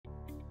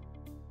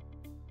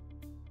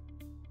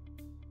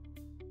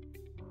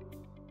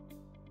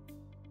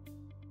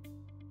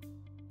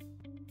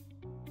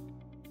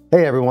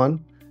Hey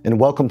everyone, and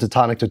welcome to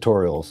Tonic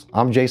Tutorials.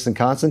 I'm Jason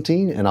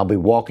Constantine, and I'll be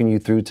walking you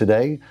through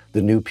today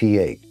the new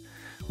P8,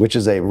 which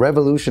is a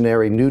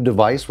revolutionary new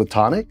device with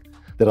Tonic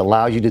that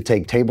allows you to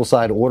take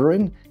tableside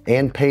ordering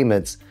and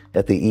payments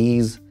at the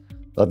ease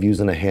of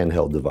using a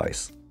handheld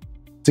device.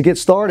 To get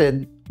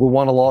started, we'll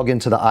want to log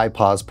into the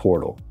iPOS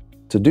portal.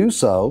 To do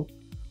so,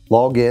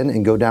 log in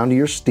and go down to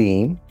your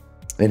Steam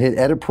and hit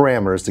Edit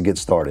Parameters to get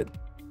started.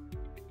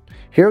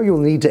 Here you'll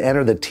need to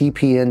enter the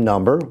TPN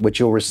number, which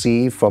you'll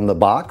receive from the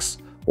box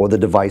or the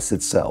device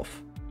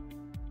itself.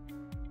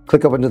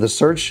 Click up into the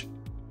search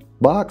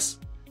box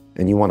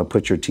and you want to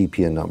put your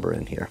TPN number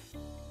in here.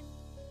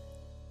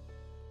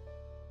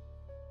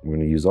 We're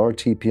going to use our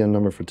TPN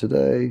number for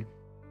today.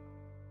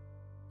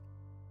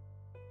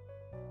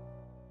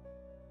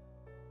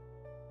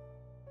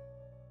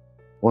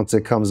 Once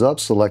it comes up,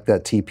 select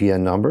that TPN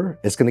number.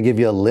 It's going to give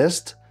you a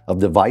list of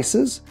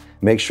devices.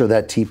 Make sure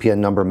that TPN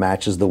number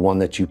matches the one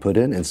that you put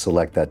in and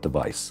select that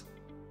device.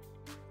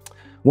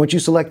 Once you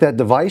select that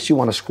device, you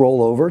want to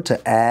scroll over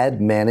to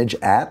Add Manage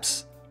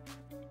Apps.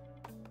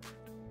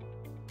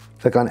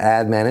 Click on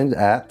Add Manage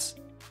Apps,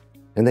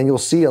 and then you'll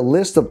see a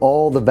list of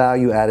all the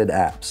value-added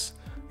apps.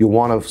 You'll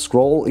want to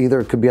scroll, either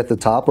it could be at the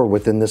top or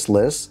within this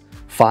list.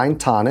 Find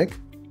Tonic.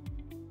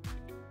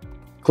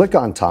 Click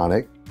on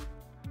Tonic.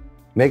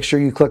 Make sure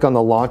you click on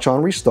the Launch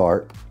on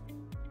Restart.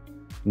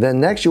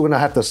 Then next, you're going to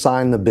have to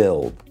assign the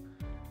build.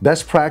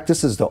 Best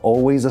practice is to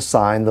always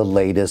assign the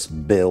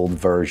latest build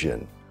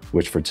version,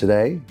 which for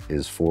today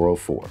is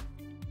 404.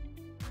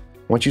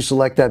 Once you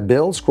select that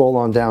build, scroll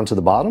on down to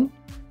the bottom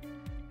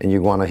and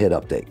you want to hit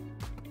Update.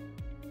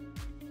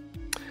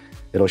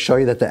 It'll show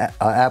you that the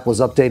app was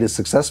updated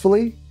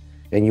successfully,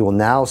 and you will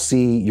now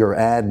see your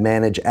Add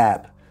Manage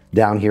App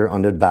down here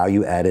under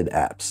Value Added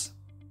Apps.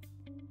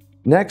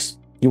 Next,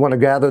 you want to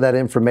gather that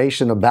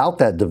information about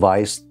that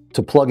device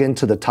to plug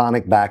into the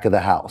Tonic back of the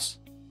house.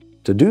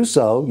 To do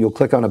so, you'll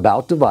click on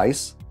About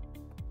Device,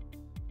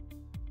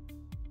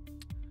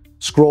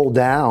 scroll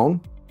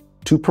down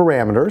to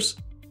Parameters,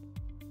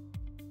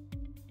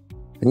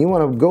 and you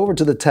want to go over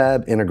to the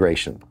tab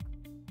Integration.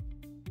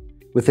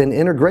 Within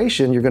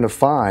Integration, you're going to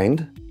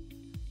find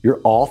your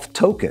auth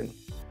token.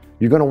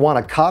 You're going to want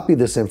to copy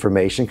this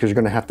information because you're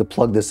going to have to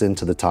plug this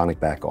into the Tonic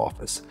back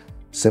office.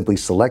 Simply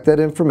select that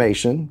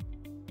information,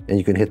 and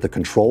you can hit the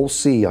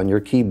Control-C on your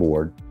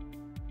keyboard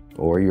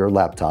or your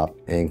laptop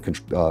and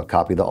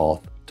copy the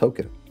auth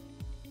token.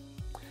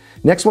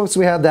 Next, once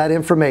we have that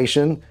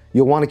information,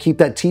 you'll want to keep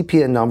that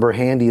TPN number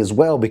handy as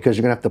well, because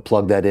you're going to have to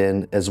plug that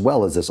in as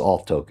well as this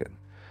auth token.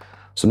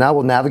 So now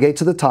we'll navigate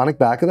to the Tonic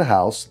back of the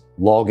house,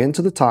 log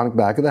into the Tonic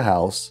back of the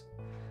house,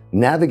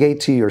 navigate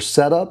to your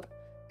setup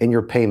and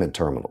your payment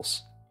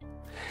terminals.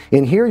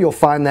 In here, you'll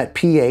find that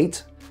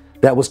P8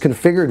 that was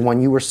configured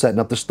when you were setting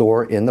up the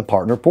store in the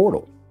partner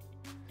portal.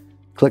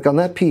 Click on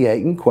that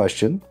P8 in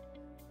question.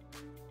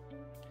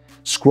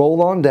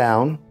 Scroll on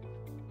down,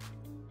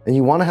 and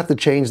you want to have to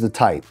change the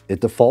type.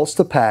 It defaults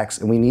to PAX,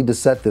 and we need to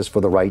set this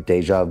for the right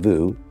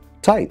Dejavoo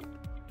type,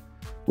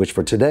 which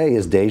for today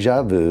is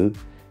Dejavoo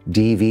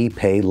DV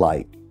Pay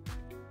Lite.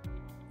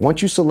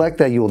 Once you select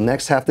that, you will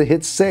next have to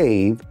hit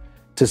Save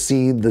to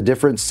see the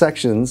different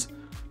sections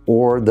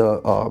or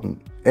the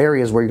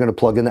areas where you're going to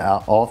plug in the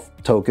auth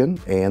token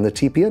and the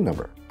TPN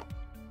number.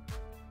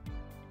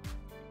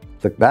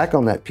 Click back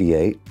on that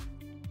P8,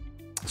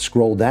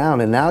 scroll down,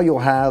 and now you'll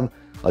have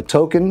a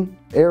token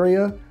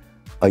area,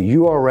 a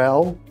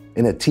URL,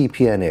 and a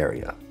TPN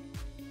area.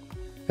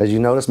 As you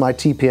notice, my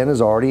TPN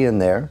is already in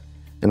there,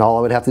 and all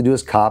I would have to do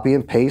is copy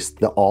and paste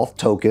the auth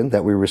token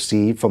that we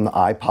received from the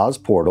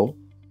iPOS portal.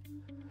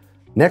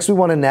 Next, we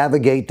want to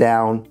navigate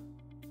down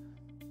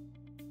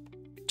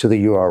to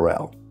the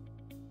URL.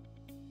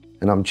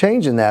 And I'm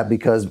changing that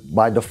because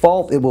by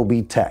default, it will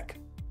be tech.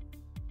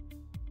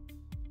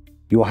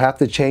 You will have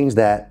to change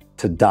that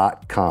to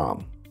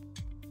 .com.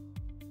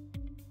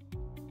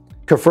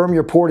 Confirm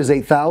your port is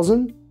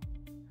 8000.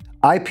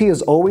 IP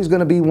is always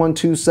going to be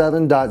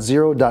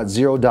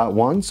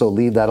 127.0.0.1, so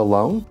leave that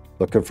alone,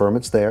 but confirm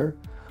it's there.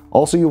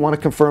 Also, you want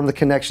to confirm the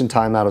connection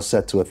timeout is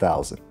set to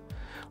 1000.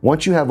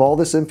 Once you have all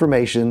this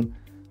information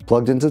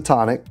plugged into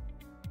Tonic,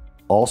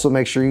 also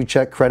make sure you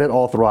check Credit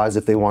Authorized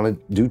if they want to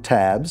do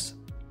tabs.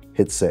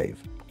 Hit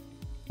Save.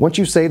 Once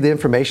you save the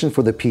information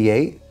for the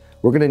P8,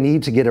 we're going to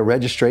need to get a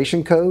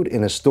registration code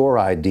and a store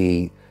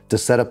ID to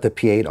set up the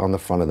P8 on the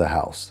front of the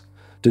house.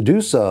 To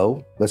do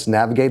so, let's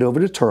navigate over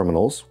to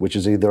Terminals, which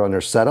is either under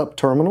Setup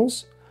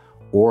Terminals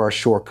or our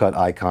shortcut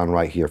icon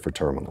right here for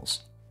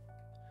Terminals.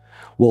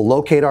 We'll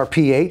locate our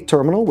P8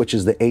 terminal, which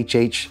is the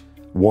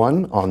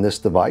HH1 on this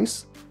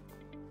device.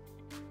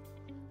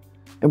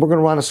 And we're going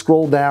to want to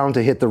scroll down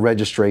to hit the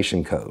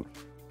registration code.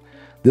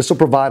 This will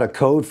provide a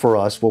code for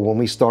us for when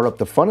we start up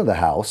the front of the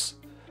house.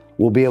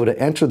 We'll be able to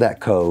enter that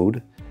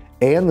code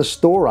and the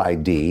store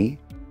ID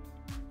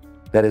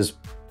that is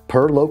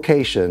per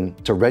location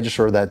to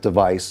register that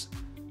device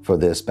for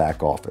this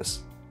back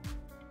office.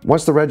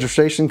 Once the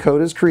registration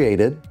code is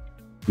created,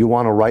 you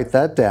want to write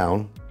that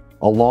down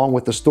along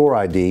with the store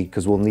ID,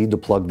 because we'll need to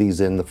plug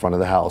these in the front of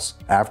the house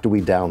after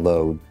we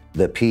download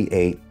the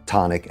P8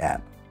 Tonic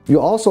app.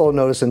 You'll also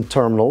notice in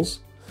terminals,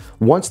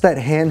 once that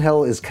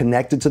handheld is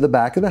connected to the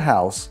back of the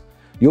house,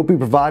 you'll be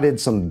provided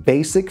some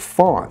basic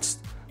fonts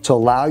to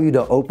allow you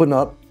to open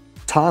up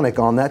Tonic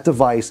on that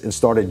device and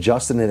start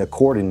adjusting it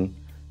according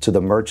to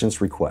the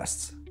merchant's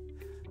requests.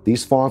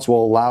 These fonts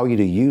will allow you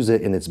to use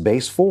it in its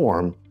base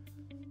form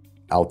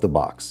out the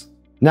box.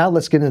 Now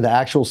let's get into the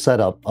actual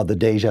setup of the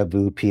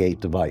Dejavoo P8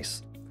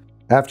 device.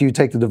 After you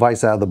take the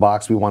device out of the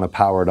box, we want to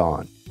power it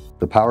on.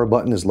 The power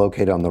button is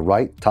located on the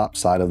right top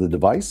side of the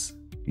device.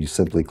 You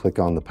simply click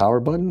on the power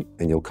button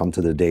and you'll come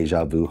to the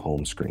Dejavoo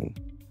home screen.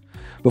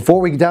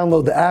 Before we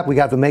download the app, we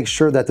got to make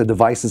sure that the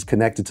device is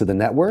connected to the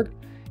network,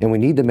 and we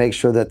need to make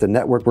sure that the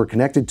network we're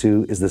connected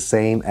to is the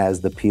same as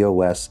the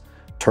POS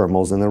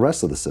terminals in the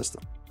rest of the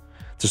system.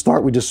 To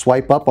start, we just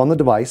swipe up on the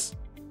device,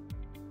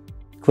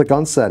 click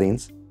on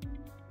Settings,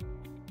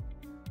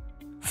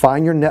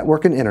 find your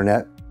network and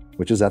internet,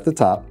 which is at the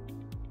top,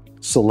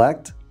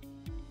 select.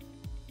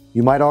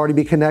 You might already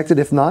be connected.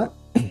 If not,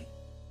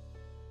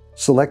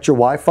 select your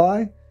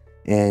Wi-Fi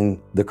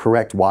and the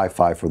correct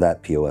Wi-Fi for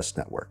that POS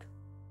network.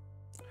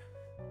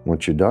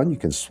 Once you're done, you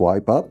can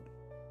swipe up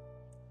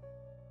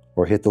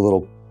or hit the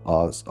little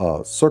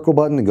circle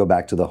button and go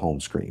back to the home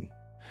screen.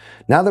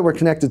 Now that we're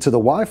connected to the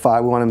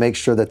Wi-Fi, we want to make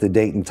sure that the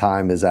date and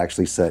time is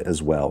actually set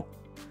as well,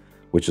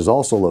 which is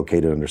also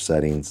located under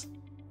Settings,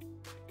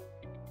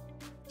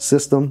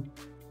 System,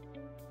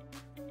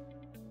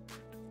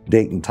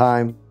 Date and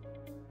Time,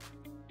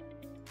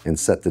 and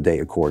set the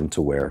date according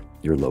to where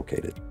you're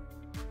located.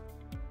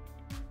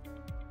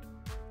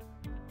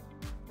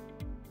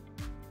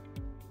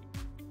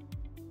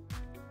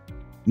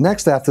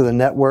 Next, after the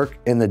network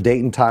and the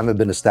date and time have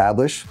been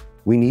established,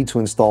 we need to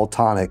install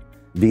Tonic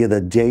via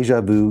the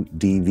Dejavoo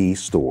DV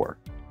Store.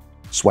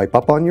 Swipe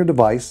up on your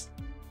device,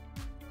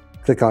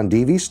 click on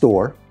DV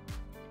Store,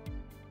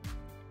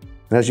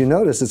 and as you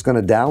notice, it's going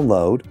to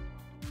download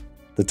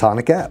the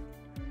Tonic app.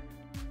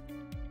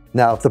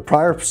 Now, if the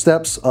prior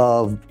steps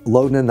of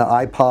loading in the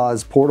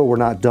iPOS portal were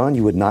not done,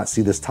 you would not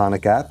see this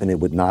Tonic app and it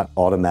would not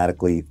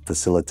automatically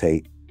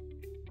facilitate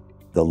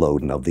the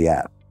loading of the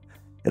app.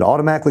 It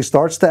automatically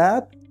starts the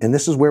app, and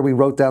this is where we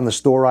wrote down the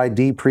store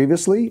ID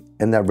previously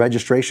and that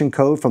registration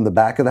code from the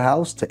back of the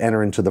house to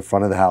enter into the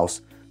front of the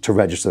house to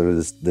register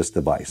this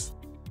device.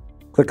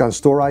 Click on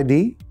store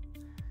ID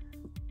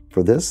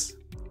for this,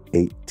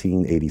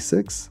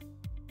 1886,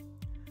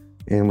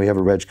 and we have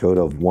a reg code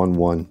of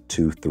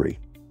 1123.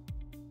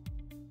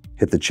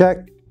 Hit the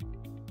check.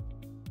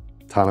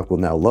 Tonic will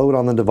now load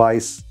on the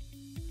device,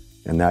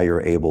 and now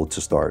you're able to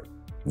start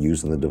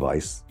using the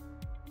device.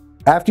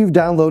 After you've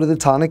downloaded the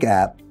Tonic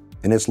app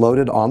and it's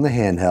loaded on the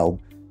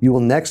handheld, you will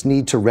next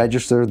need to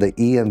register the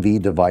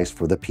EMV device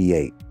for the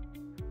P8.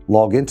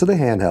 Log into the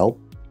handheld,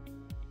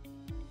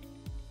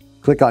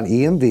 click on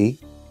EMV,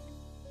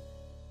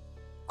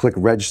 click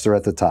Register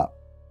at the top.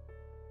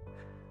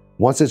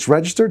 Once it's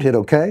registered, hit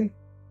OK, and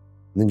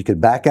then you can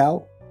back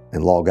out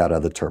and log out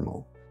of the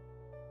terminal.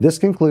 This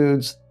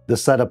concludes the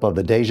setup of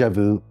the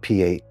Dejavoo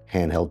P8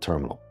 handheld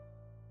terminal.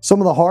 Some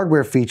of the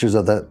hardware features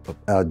of the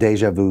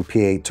Dejavoo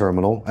P8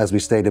 terminal, as we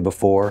stated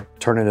before,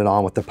 turning it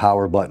on with the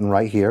power button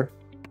right here.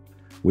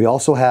 We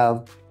also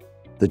have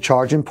the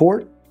charging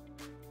port,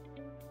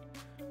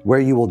 where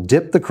you will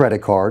dip the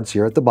credit cards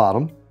here at the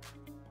bottom,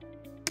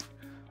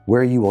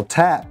 where you will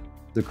tap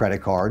the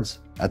credit cards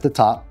at the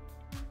top,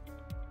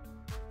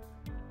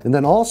 and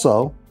then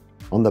also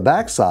on the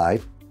back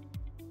side,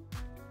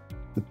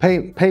 the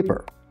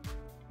paper.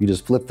 You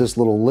just flip this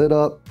little lid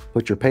up,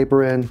 put your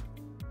paper in,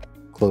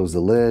 close the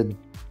lid,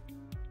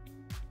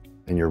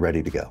 and you're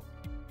ready to go.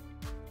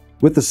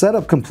 With the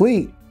setup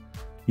complete,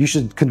 you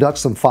should conduct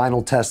some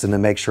final testing to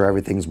make sure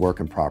everything's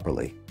working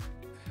properly.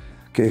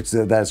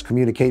 So that's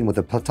communicating with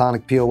the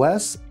Tonic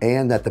POS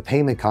and that the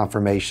payment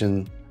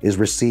confirmation is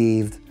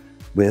received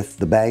with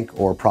the bank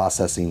or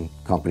processing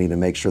company to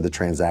make sure the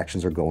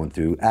transactions are going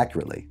through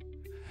accurately.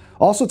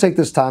 Also take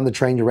this time to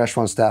train your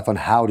restaurant staff on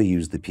how to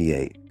use the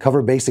P8,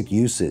 cover basic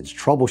usage,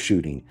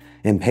 troubleshooting,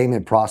 and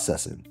payment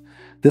processing.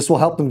 This will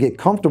help them get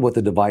comfortable with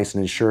the device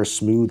and ensure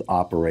smooth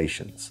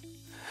operations.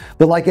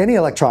 But like any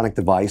electronic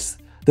device,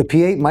 the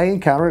P8 might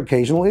encounter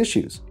occasional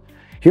issues.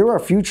 Here are a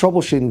few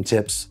troubleshooting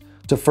tips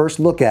to first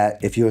look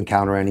at if you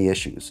encounter any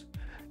issues.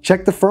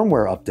 Check the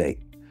firmware update.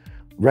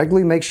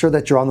 Regularly make sure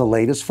that you're on the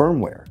latest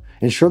firmware.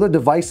 Ensure the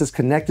device is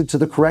connected to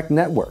the correct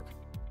network.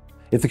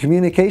 If the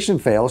communication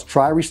fails,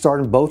 try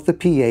restarting both the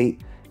P8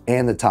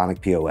 and the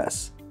Tonic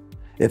POS.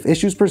 If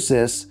issues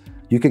persist,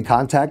 you can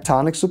contact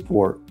Tonic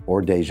support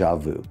or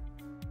Dejavoo.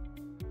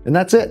 And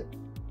that's it.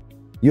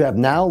 You have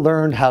now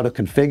learned how to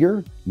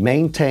configure,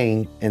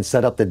 maintain, and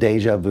set up the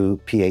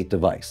Dejavoo P8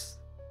 device.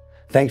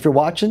 Thanks for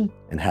watching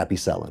and happy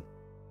selling.